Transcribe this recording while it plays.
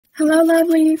Hello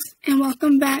lovelies, and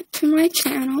welcome back to my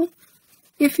channel.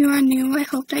 If you are new, I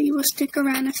hope that you will stick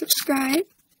around and subscribe.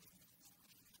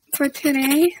 For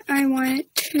today, I wanted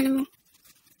to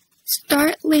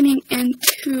start leaning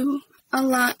into a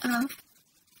lot of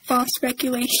false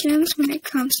speculations when it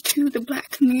comes to the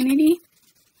Black community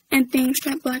and things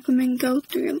that Black women go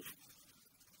through.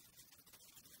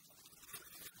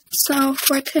 So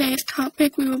for today's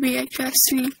topic, we will be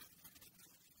addressing,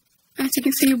 as you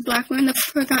can see, Black women, the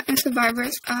forgotten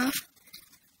survivors of.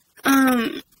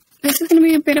 This is going to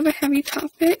be a bit of a heavy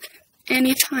topic.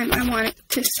 Anytime I wanted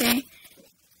to say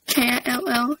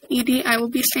K-I-L-L-E-D, I will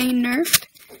be saying nerfed.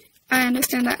 I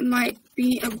understand that might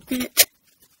be a bit,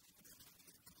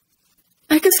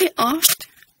 I could say off,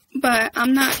 but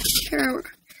I'm not sure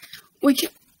which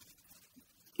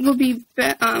will be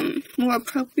more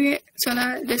appropriate so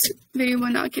that this video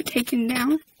will not get taken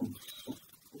down.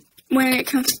 When it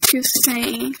comes to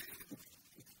saying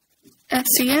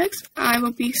SCX, I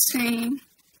will be saying,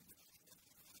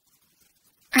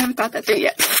 I haven't thought that through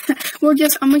yet.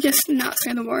 I'm gonna just not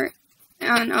say the word,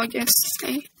 and I'll just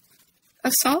say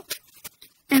assault.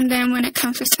 And then when it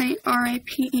comes to saying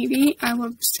RAPED, I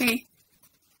will say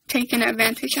taken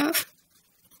advantage of.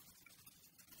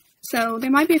 So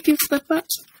there might be a few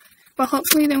slip-ups, but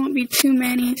hopefully there won't be too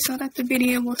many so that the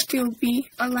video will still be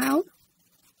allowed.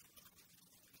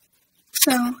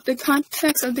 So the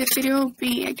context of this video will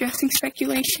be addressing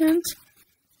speculations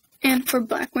and for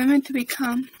Black women to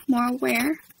become more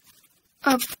aware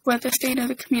of what the state of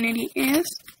the community is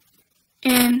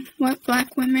and what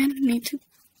Black women need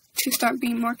to start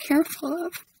being more careful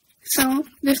of. So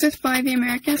this is by the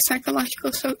American Psychological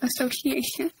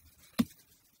Association.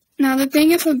 Now the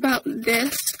thing is about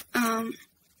this,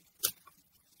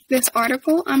 this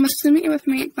article, I'm assuming it was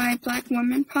made by Black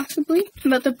women possibly,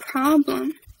 but the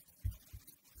problem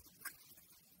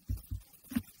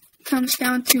comes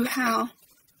down to how,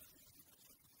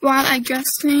 while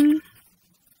addressing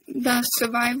the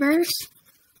survivors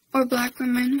or Black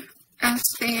women as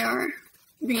they are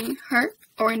being hurt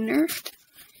or nerfed,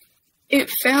 it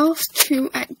fails to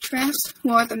address who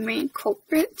are the main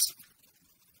culprits.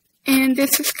 And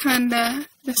this is kind of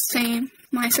the same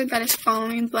mindset that is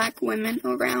following Black women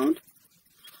around,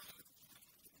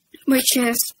 which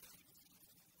is,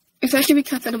 especially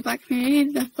because of the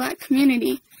Black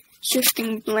community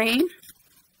shifting blame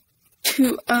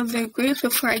to other groups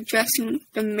before addressing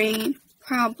the main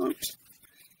problems.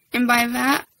 And by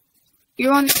that,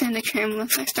 you'll understand the trend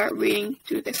once I start reading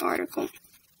through this article.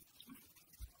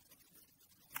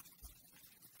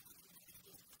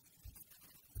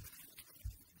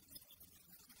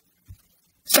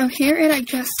 So here it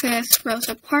addresses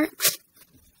Rosa Parks,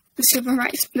 the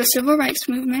civil rights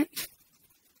movement.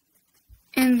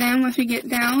 And then once we get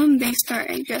down, they start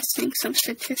addressing some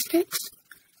statistics.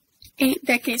 8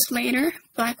 decades later,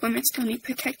 Black women still need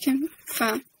protection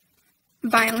from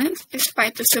violence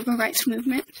despite the civil rights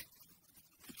movement.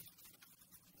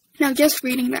 Now just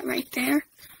reading that right there,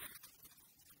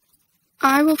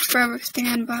 I will forever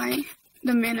stand by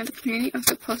the men of the community are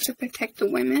supposed to protect the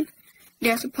women.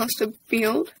 They're supposed to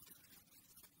build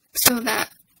so that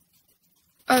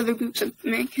other groups of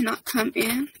men cannot come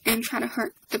in and try to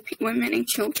hurt the women and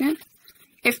children.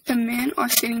 If the men are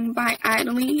sitting by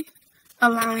idly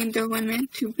allowing their women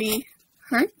to be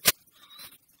hurt,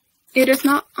 it is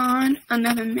not on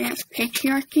another man's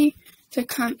patriarchy to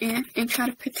come in and try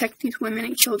to protect these women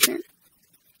and children.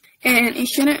 And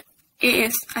this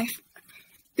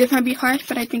might be harsh,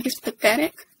 but I think it's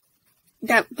pathetic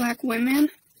that Black women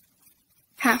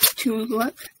have to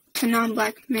look to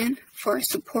non-Black men for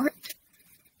support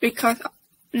because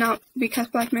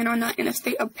Black men are not in a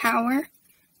state of power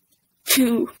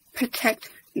to protect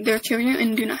their children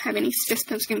and do not have any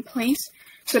systems in place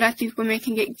so that these women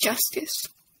can get justice.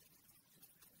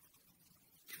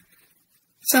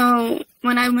 So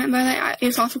when I meant by that,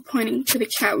 it's also pointing to the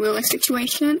Chad Wheeler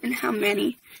situation and how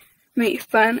many made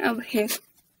fun of his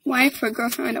wife or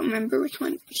girlfriend, I don't remember which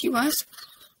one she was,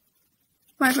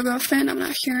 wife or girlfriend, I'm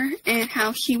not sure, and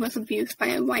how he was abused by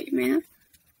a white man.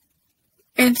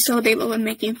 And so they were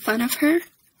making fun of her.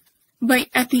 But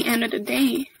at the end of the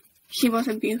day, she was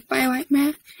abused by a white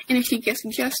man, and if she gets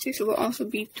justice, it will also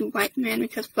be through white men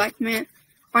because Black men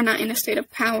are not in a state of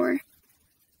power,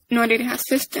 nor do they have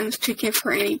systems to give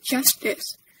her any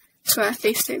justice. So as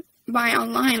they sit by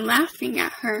online laughing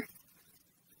at her,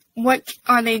 what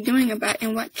are they doing about it,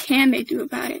 and what can they do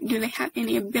about it? Do they have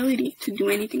any ability to do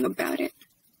anything about it?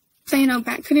 So,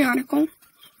 back to the article.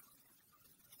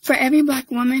 For every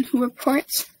Black woman who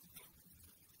reports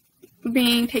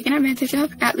being taken advantage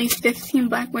of, at least 15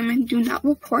 Black women do not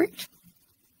report.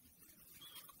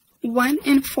 1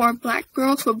 in 4 black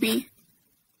girls will be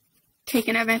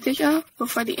taken advantage of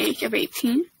before the age of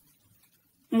 18.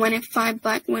 1 in 5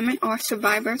 black women are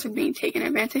survivors of being taken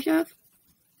advantage of.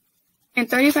 And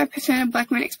 35% of black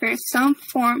women experience some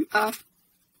form of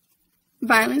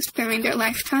violence during their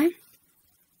lifetime.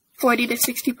 40 to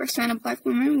 60% of black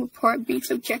women report being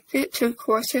subjected to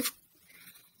coercive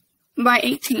by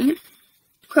 18.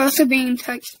 Closer being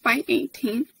touched by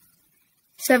 18.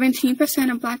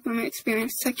 17% of black women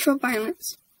experience sexual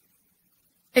violence.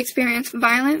 Experience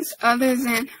violence other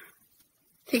than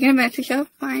taken advantage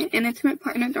of by an intimate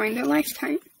partner during their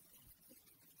lifetime.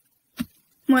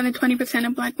 More than 20%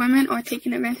 of black women are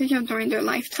taken advantage of during their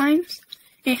lifetimes,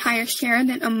 a higher share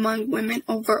than among women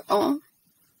overall.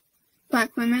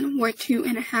 Black women were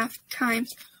 2.5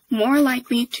 times more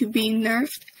likely to be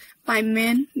nerfed by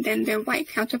men than their white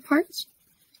counterparts,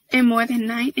 and more than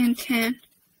 9 in 10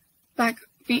 black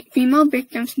female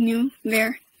victims knew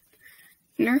their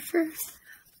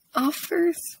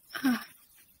offers.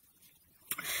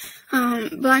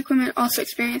 Black women also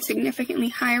experience significantly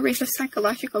higher rates of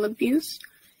psychological abuse,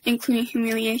 including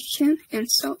humiliation,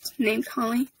 insults,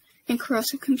 name-calling, and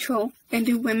coercive control than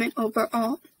do women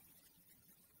overall.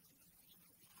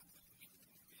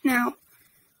 Now,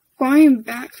 going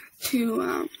back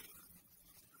to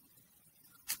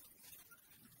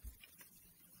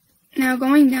now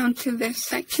going down to this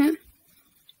section,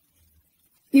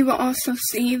 you will also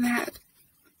see that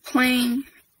playing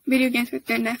video games with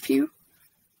their nephew,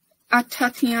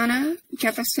 Tatiana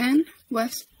Jefferson,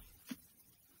 was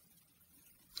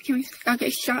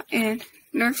shot and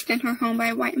nerfed in her home by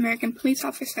a white American police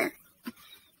officer.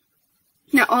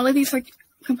 Now, all of these are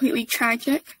completely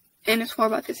tragic, and it's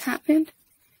horrible that this happened.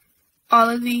 All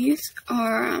of these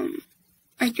are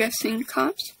addressing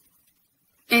cops,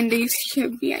 and these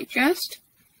should be addressed.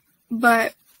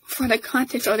 But for the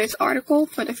context of this article,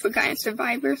 for the forgotten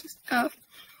survivors of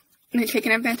and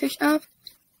taken advantage of,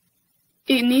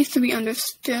 it needs to be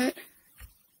understood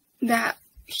that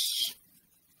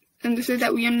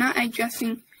we are not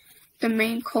addressing the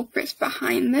main culprits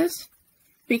behind this,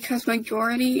 because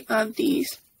majority of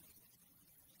these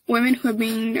women who are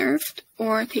being nerfed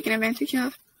or taken advantage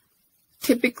of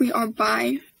typically are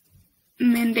by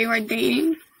men they are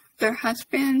dating, their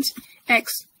husbands,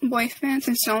 ex-boyfriends,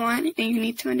 and so on. And you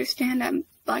need to understand that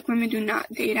black women do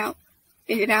not date out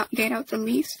the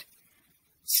least.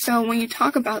 So when you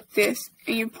talk about this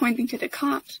and you're pointing to the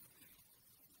cops,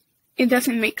 it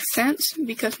doesn't make sense,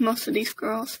 because most of these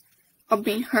girls are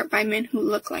being hurt by men who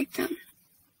look like them.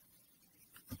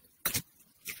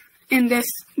 And this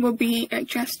will be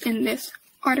addressed in this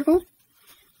article,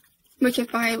 which is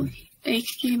by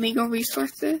HG Legal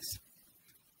Resources.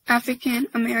 African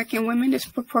American women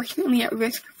disproportionately at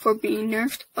risk for being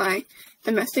nerfed by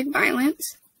domestic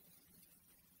violence.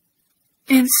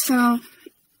 And so,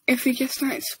 if we just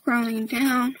start scrolling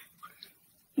down,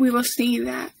 we will see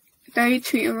that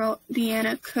 32-year-old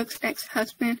Deanna Cook's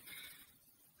ex-husband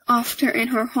offed her in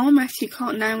her home as she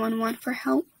called 911 for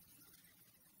help.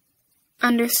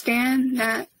 Understand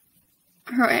that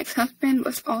her ex-husband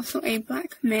was also a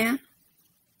black man,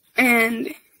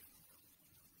 and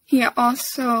he had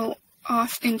also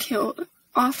offed and killed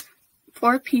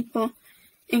 4 people,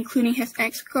 including his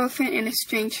ex-girlfriend and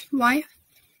estranged wife,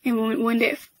 and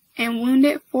wounded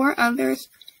 4 others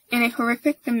in a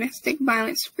horrific domestic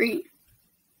violence spree.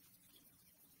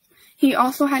 He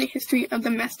also had a history of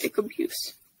domestic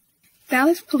abuse.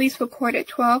 Dallas police recorded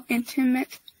 12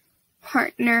 intimate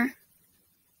partner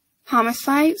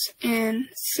homicides, and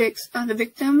 6 of the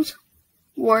victims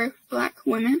were black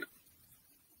women.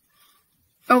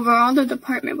 Overall, the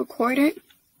department recorded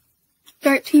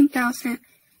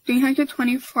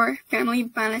 13,324 family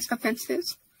violence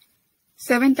offenses,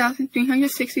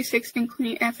 7,366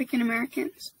 including African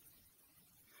Americans.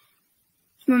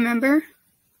 Remember,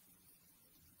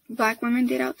 black women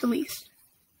did out the least.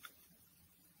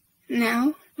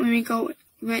 Now, we're going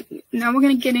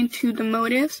to get into the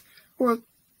motives or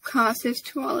causes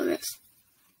to all of this.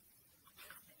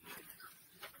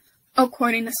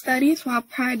 According to studies, while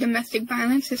prior domestic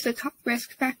violence is the top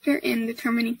risk factor in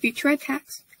determining future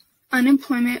attacks,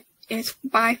 unemployment is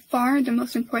by far the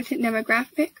most important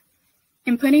demographic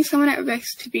in putting someone at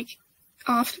risk to be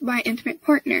offed by an intimate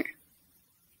partner.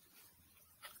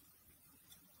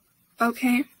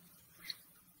 Okay?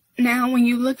 Now, when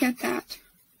you look at that,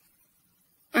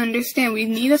 understand we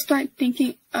need to start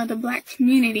thinking of the black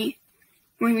community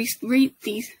when we read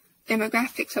these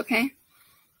demographics, okay?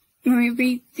 When we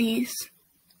read these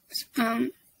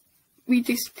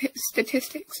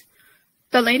statistics.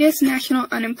 The latest national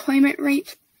unemployment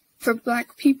rate for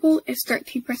black people is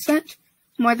 13%,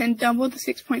 more than double the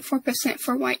 6.4%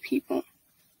 for white people.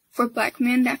 For black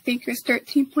men, that figure is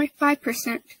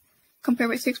 13.5%, compared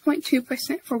with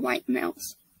 6.2% for white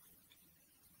males.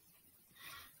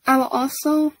 I will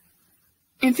also,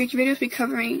 in future videos, be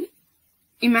covering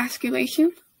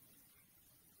emasculation,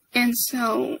 and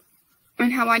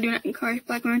how I do not encourage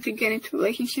black women to get into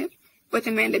relationships with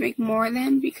a man they make more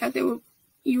than, because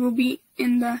you will be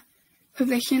in the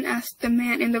position as the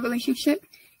man in the relationship,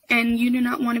 and you do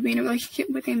not want to be in a relationship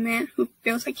with a man who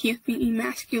feels like he is being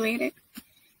emasculated,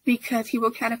 because he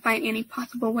will try to find any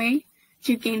possible way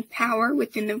to gain power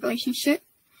within the relationship.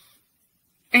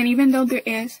 And even though there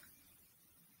is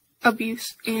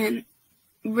abuse in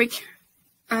rich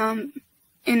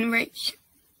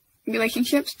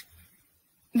relationships,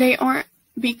 they aren't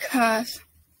because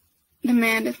the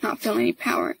man does not feel any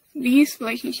power. These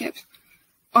relationships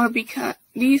are because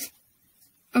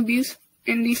abuse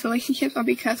in these relationships are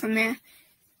because a man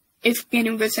is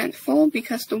getting resentful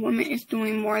because the woman is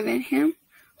doing more than him,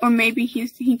 or maybe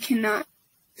he cannot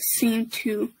seem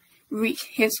to reach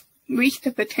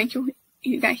the potential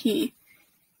that he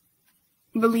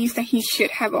believes that he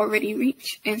should have already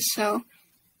reached, and so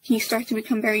he starts to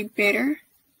become very bitter.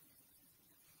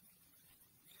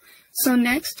 So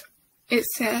next, it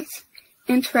says,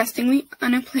 interestingly,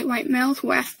 unemployed white males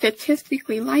were as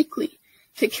statistically likely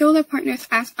to kill their partners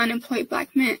as unemployed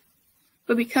black men.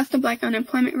 But because the black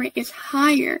unemployment rate is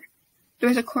higher, there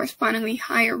is a correspondingly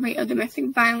higher rate of domestic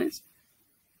violence.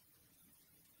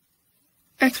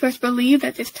 Experts believe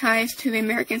that this ties to the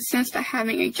American sense that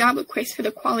having a job equates to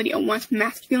the quality of one's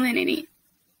masculinity.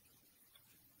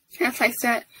 As I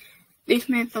said, these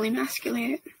men feel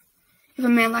emasculated. If a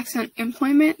man lacks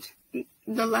employment,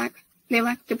 they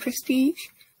lack the prestige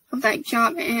of that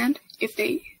job, and if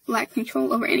they lack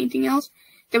control over anything else,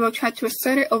 they will try to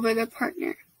assert it over their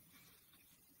partner.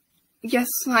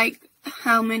 Just like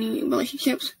how many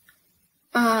relationships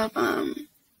of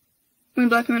when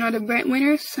black women are the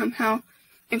breadwinners, somehow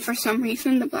and for some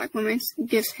reason the black woman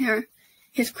gives her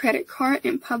his credit card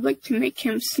in public to make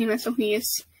him seem as though he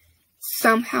is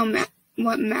somehow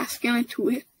masculine to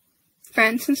his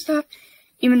friends and stuff,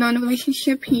 even though in a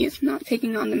relationship he is not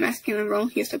taking on the masculine role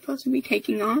he is supposed to be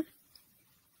taking on.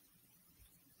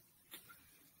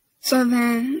 So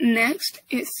then next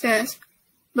it says,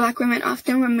 black women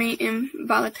often remain in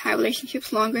volatile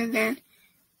relationships longer than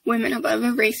women of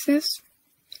other races.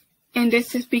 And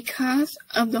this is because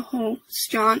of the whole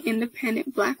strong,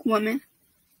 independent black woman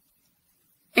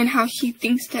and how she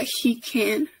thinks that she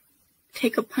can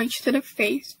take a punch to the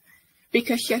face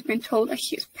because she has been told that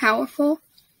she is powerful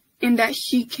and that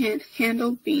she can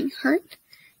handle being hurt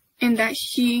and that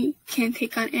she can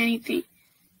take on anything.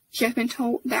 She has been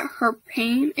told that her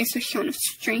pain is a show of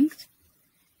strength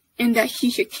and that she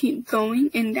should keep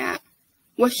going, and that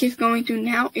what she's going through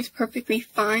now is perfectly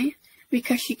fine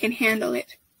because she can handle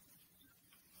it.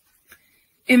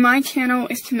 And my channel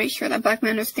is to make sure that black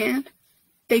men understand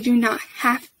they do not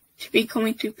have to be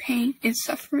going through pain and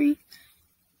suffering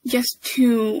just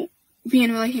to be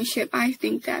in a relationship. I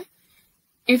think that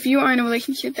if you are in a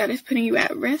relationship that is putting you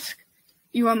at risk,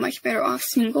 you are much better off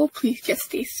single. Please just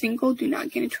stay single. Do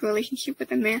not get into a relationship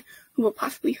with a man who will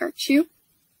possibly hurt you.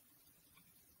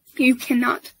 You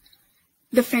cannot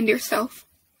defend yourself.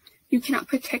 You cannot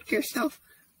protect yourself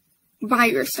by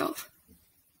yourself.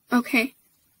 Okay?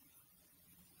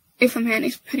 If a man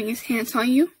is putting his hands on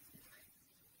you,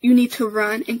 you need to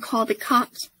run and call the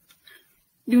cops.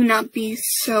 Do not be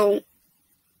so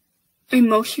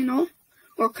emotional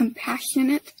or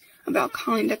compassionate about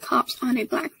calling the cops on a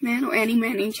black man or any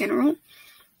man in general.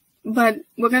 But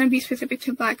we're going to be specific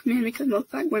to black men because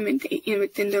most black women date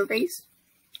within their race.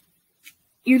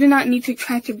 You do not need to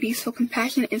try to be so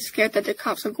compassionate and scared that the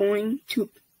cops are going to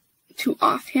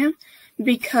off him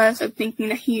because of thinking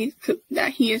that he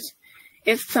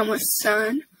is someone's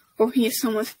son or he is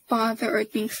someone's father or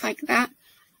things like that.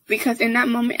 Because in that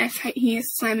moment, as he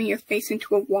is slamming your face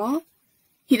into a wall,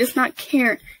 he does not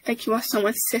care that you are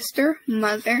someone's sister,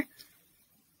 mother,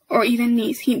 or even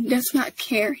niece. He does not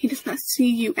care. He does not see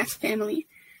you as family.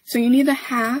 So you need to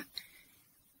have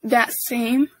that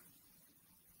same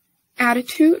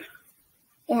attitude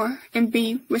and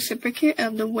be reciprocate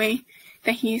of the way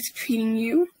that he is treating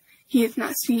you. He is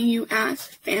not seeing you as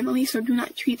family, so do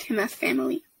not treat him as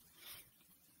family.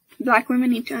 Black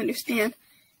women need to understand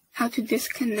how to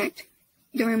disconnect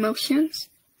their emotions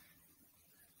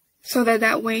so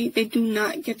that way they do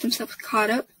not get themselves caught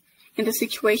up in the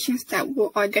situations that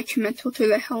are detrimental to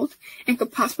their health and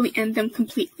could possibly end them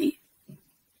completely.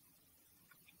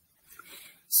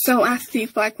 So as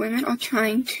these black women are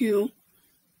trying to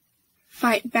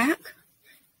fight back,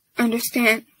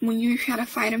 understand when you try to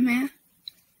fight a man,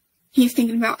 he's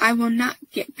thinking about, I will not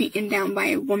get beaten down by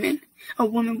a woman. A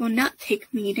woman will not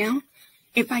take me down.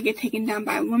 If I get taken down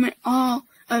by a woman, all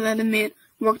of the other men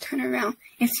will turn around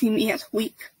and see me as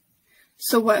weak.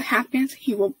 So what happens?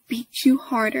 He will beat you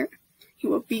harder. He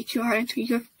will beat you harder until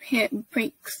your head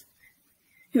breaks.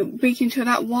 He'll break into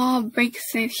that wall,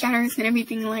 breaks and shatters and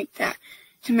everything like that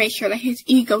to make sure that his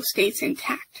ego stays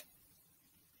intact.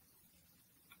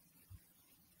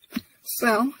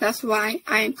 So that's why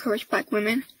I encourage Black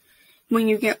women, when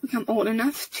you become old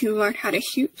enough to learn how to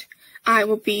shoot, I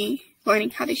will be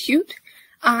learning how to shoot.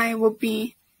 I will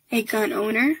be a gun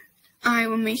owner. I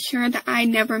will make sure that I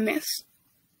never miss.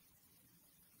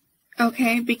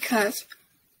 Okay, because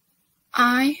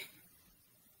I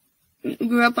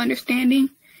grew up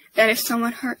understanding that if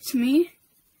someone hurts me,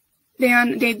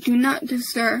 they do not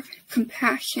deserve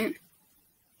compassion,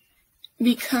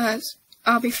 because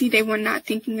obviously they were not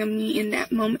thinking of me in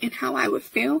that moment and how I would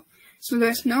feel. So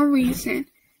there's no reason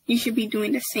you should be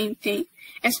doing the same thing,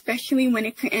 especially when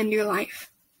it could end your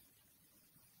life.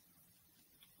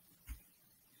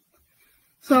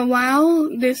 So while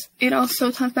it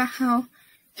also talks about how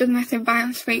domestic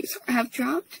violence rates have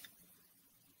dropped,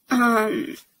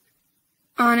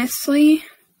 honestly,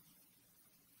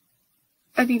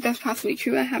 I think that's possibly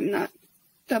true. I have not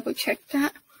double-checked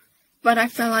that, but I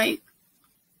feel like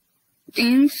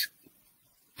things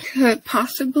could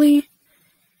possibly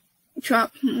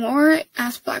drop more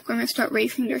as Black women start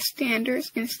raising their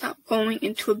standards and stop going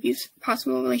into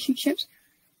possible relationships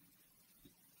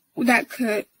that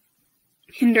could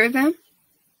hinder them.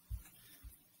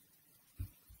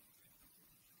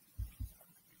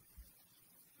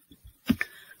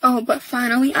 Oh, but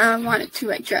finally, I wanted to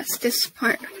address this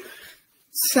part.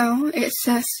 So, it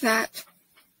says that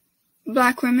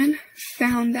Black women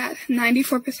found that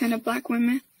 94% of Black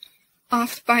women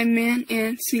offed by men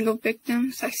and single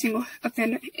victims, like single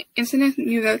offender incidents,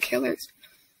 knew they were killers.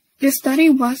 This study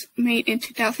was made in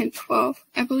 2012,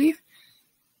 I believe.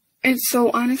 And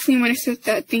so, honestly, when it says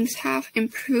that things have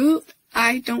improved,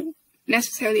 I don't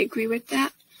necessarily agree with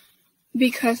that.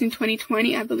 Because in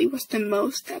 2020, I believe was the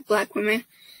most that Black women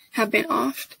have been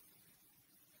offed.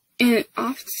 And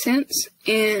offed since,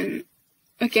 and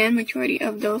again, majority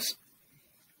of those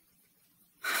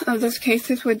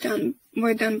cases were done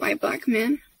by Black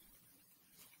men.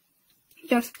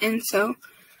 Yes, and so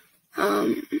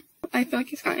I feel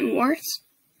like it's gotten worse.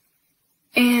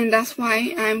 And that's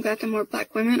why I'm glad that more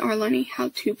Black women are learning how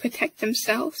to protect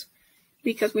themselves,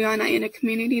 because we are not in a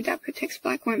community that protects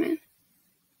Black women.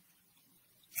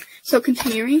 So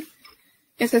continuing,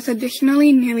 it says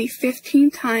additionally nearly 15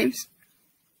 times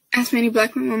as many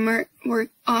Black women were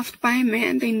offed by a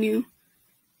man they knew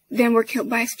than were killed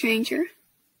by a stranger.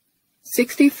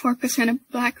 64%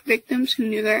 of Black victims who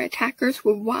knew their attackers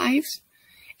were wives,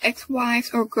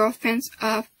 ex-wives, or girlfriends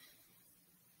of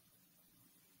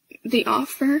the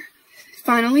offer.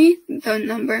 Finally, the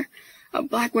number of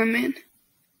Black women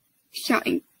shot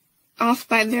off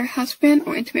by their husband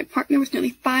or intimate partner was nearly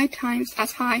 5 times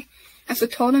as high as the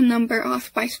total number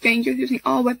off by strangers using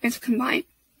all weapons combined.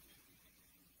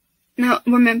 Now,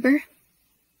 remember,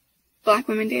 Black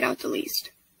women date out the least.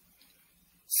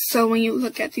 So when you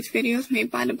look at these videos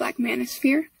made by the Black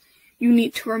Manosphere, you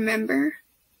need to remember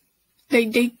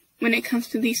when it comes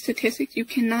to these statistics, you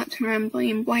cannot turn around and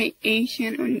blame white,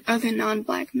 Asian, or other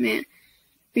non-Black men,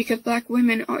 because Black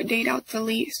women date out the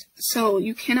least. So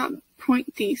you cannot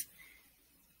point these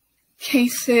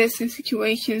cases and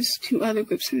situations to other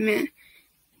groups of men,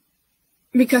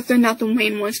 because they're not the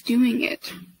main ones doing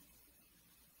it.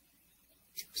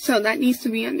 So that needs to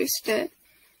be understood.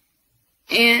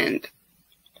 And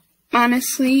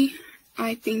honestly,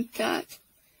 I think that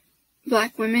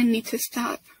Black women need to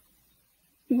stop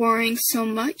worrying so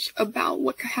much about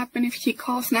what could happen if she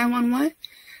calls 911.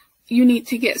 You need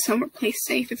to get someplace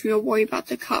safe. If you're worried about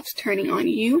the cops turning on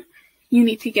you, you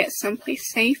need to get someplace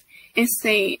safe and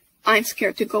say, I'm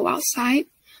scared to go outside,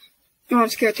 or I'm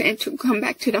scared to come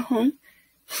back to the home.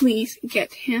 Please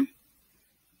get him.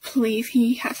 Please,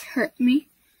 he has hurt me.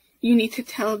 You need to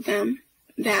tell them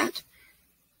that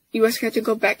you are scared to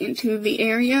go back into the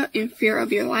area in fear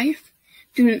of your life.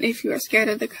 If you are scared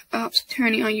of the cops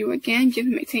turning on you again, just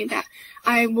say that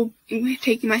I will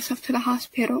take myself to the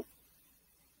hospital.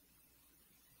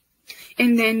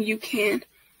 And then you can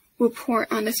report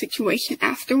on the situation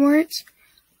afterwards.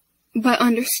 But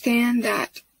understand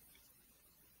that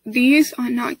these are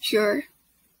not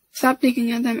stop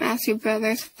thinking of them as your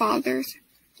brothers, fathers,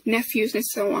 nephews, and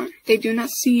so on. They do not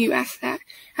see you as that,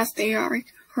 as they are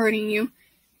hurting you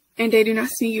and they do not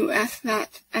see you as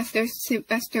that, as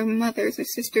their mothers or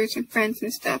sisters and friends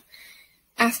and stuff,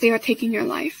 as they are taking your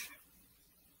life.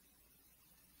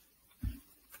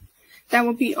 That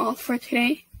will be all for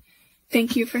today.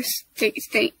 Thank you for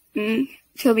staying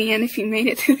till the end if you made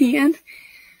it to the end.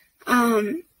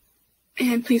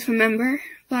 And please remember,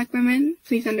 Black women,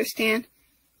 please understand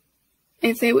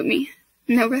and say with me,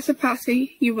 no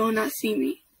reciprocity, you will not see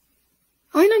me.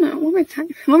 Oh, I don't know, one more time.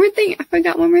 One more thing, I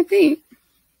forgot one more thing.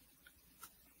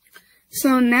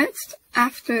 So next,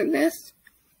 after this,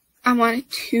 I wanted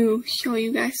to show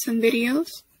you guys some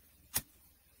videos.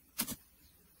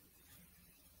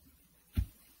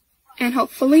 And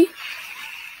hopefully,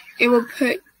 it will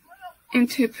put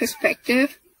into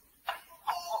perspective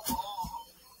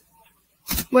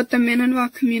what the men in our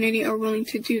community are willing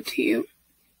to do to you.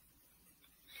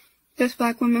 This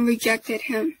Black woman rejected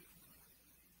him.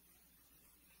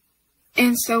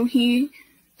 And so he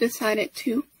decided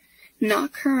to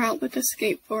knock her out with a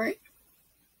skateboard.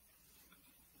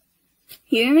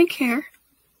 He didn't care.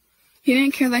 He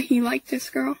didn't care that he liked this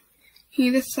girl. He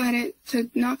decided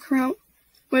to knock her out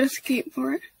with a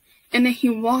skateboard. And then he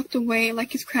walked away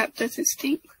like his crap doesn't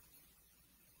stink.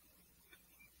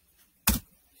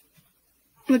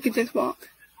 Look at this walk.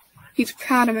 He's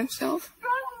proud of himself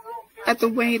at the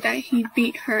way that he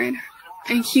beat her,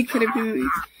 and she could have been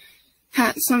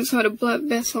had some sort of blood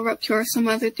vessel rupture or some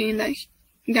other thing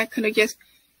that could have just,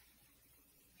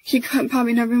 she could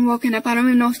probably never been woken up. I don't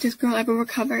even know if this girl ever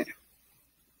recovered.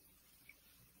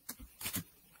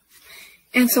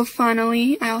 And so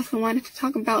finally, I also wanted to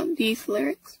talk about these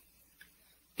lyrics.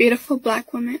 Beautiful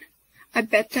Black woman, I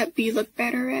bet that B look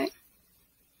better at.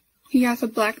 He has a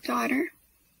black daughter.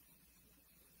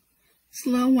 It's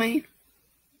Lil Wayne.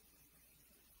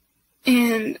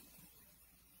 And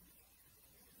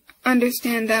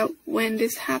understand that when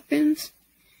this happens,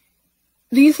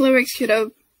 these lyrics should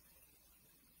have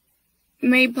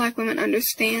made Black women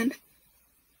understand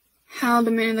how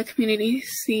the men in the community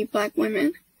see Black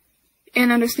women,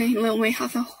 and understand Lil Wayne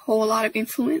has a whole lot of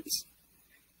influence.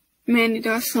 Man,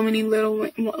 there are so many Lil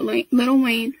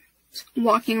Waynes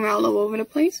walking around all over the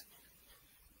place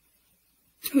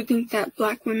who think that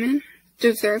Black women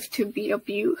deserve to be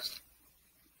abused,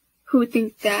 who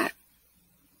think that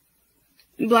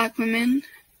Black women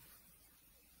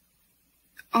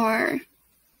are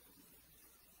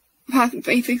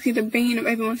basically the bane of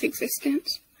everyone's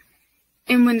existence.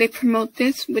 And when they promote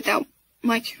this without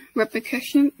much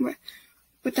repercussion,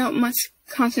 without much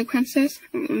consequences,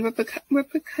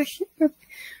 repercussions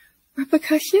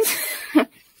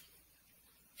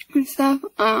and stuff,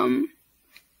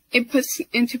 it puts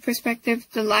into perspective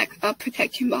the lack of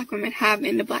protection Black women have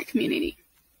in the Black community.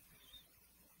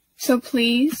 So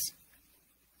please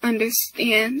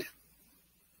understand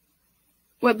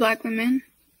what Black women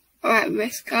are at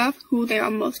risk of, who they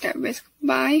are most at risk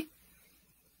by,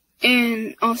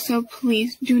 and also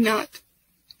please do not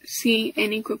see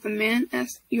any group of men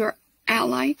as your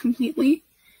ally completely,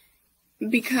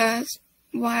 because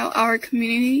while our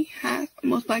community has,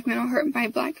 most Black men are hurt by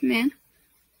Black men,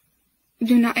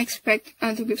 do not expect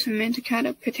other groups of men to try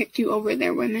to protect you over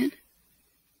their women.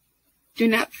 Do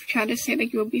not try to say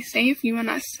that you will be safe. You are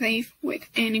not safe with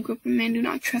any group of men. Do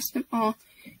not trust them all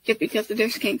just because of their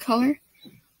skin color.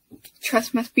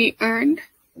 Trust must be earned.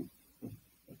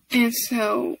 And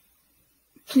so,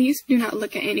 please do not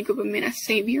look at any group of men as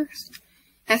saviors.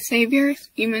 As saviors,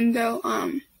 even though,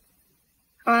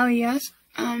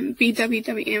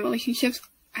 BWWN relationships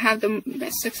have the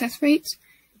best success rates,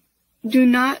 do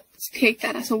not take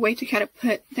that as a way to try to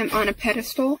put them on a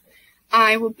pedestal.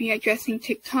 I will be addressing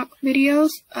TikTok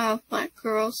videos of Black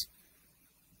girls,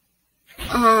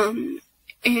 and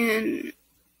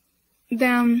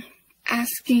them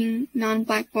asking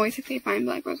non-Black boys if they find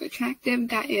Black girls attractive.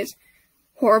 That is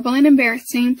horrible and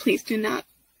embarrassing. Please do not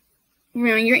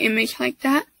ruin your image like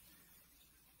that.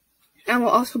 I will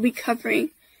also be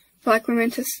covering Black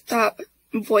women to stop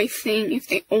voicing if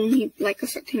they only like a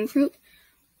certain group.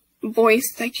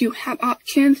 Voice that you have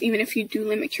options, even if you do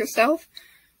limit yourself.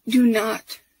 Do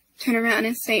not turn around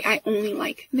and say, I only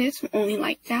like this or only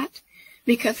like that,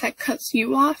 because that cuts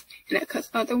you off and that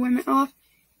cuts other women off,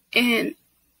 and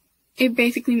it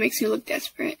basically makes you look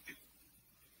desperate.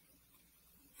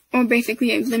 Or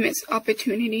basically it limits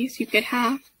opportunities you could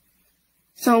have.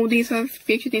 So these are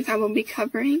future things I will be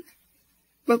covering.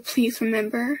 But please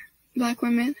remember, Black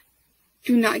women,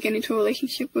 do not get into a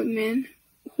relationship with men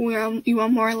who you are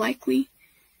more likely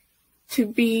to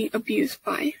be abused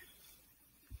by.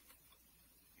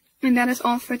 And that is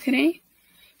all for today.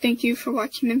 Thank you for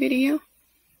watching the video.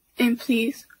 And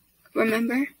please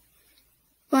remember,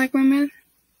 Black women,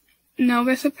 no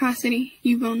reciprocity,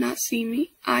 you will not see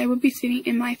me. I will be sitting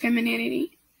in my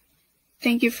femininity.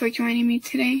 Thank you for joining me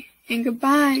today, and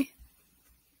goodbye.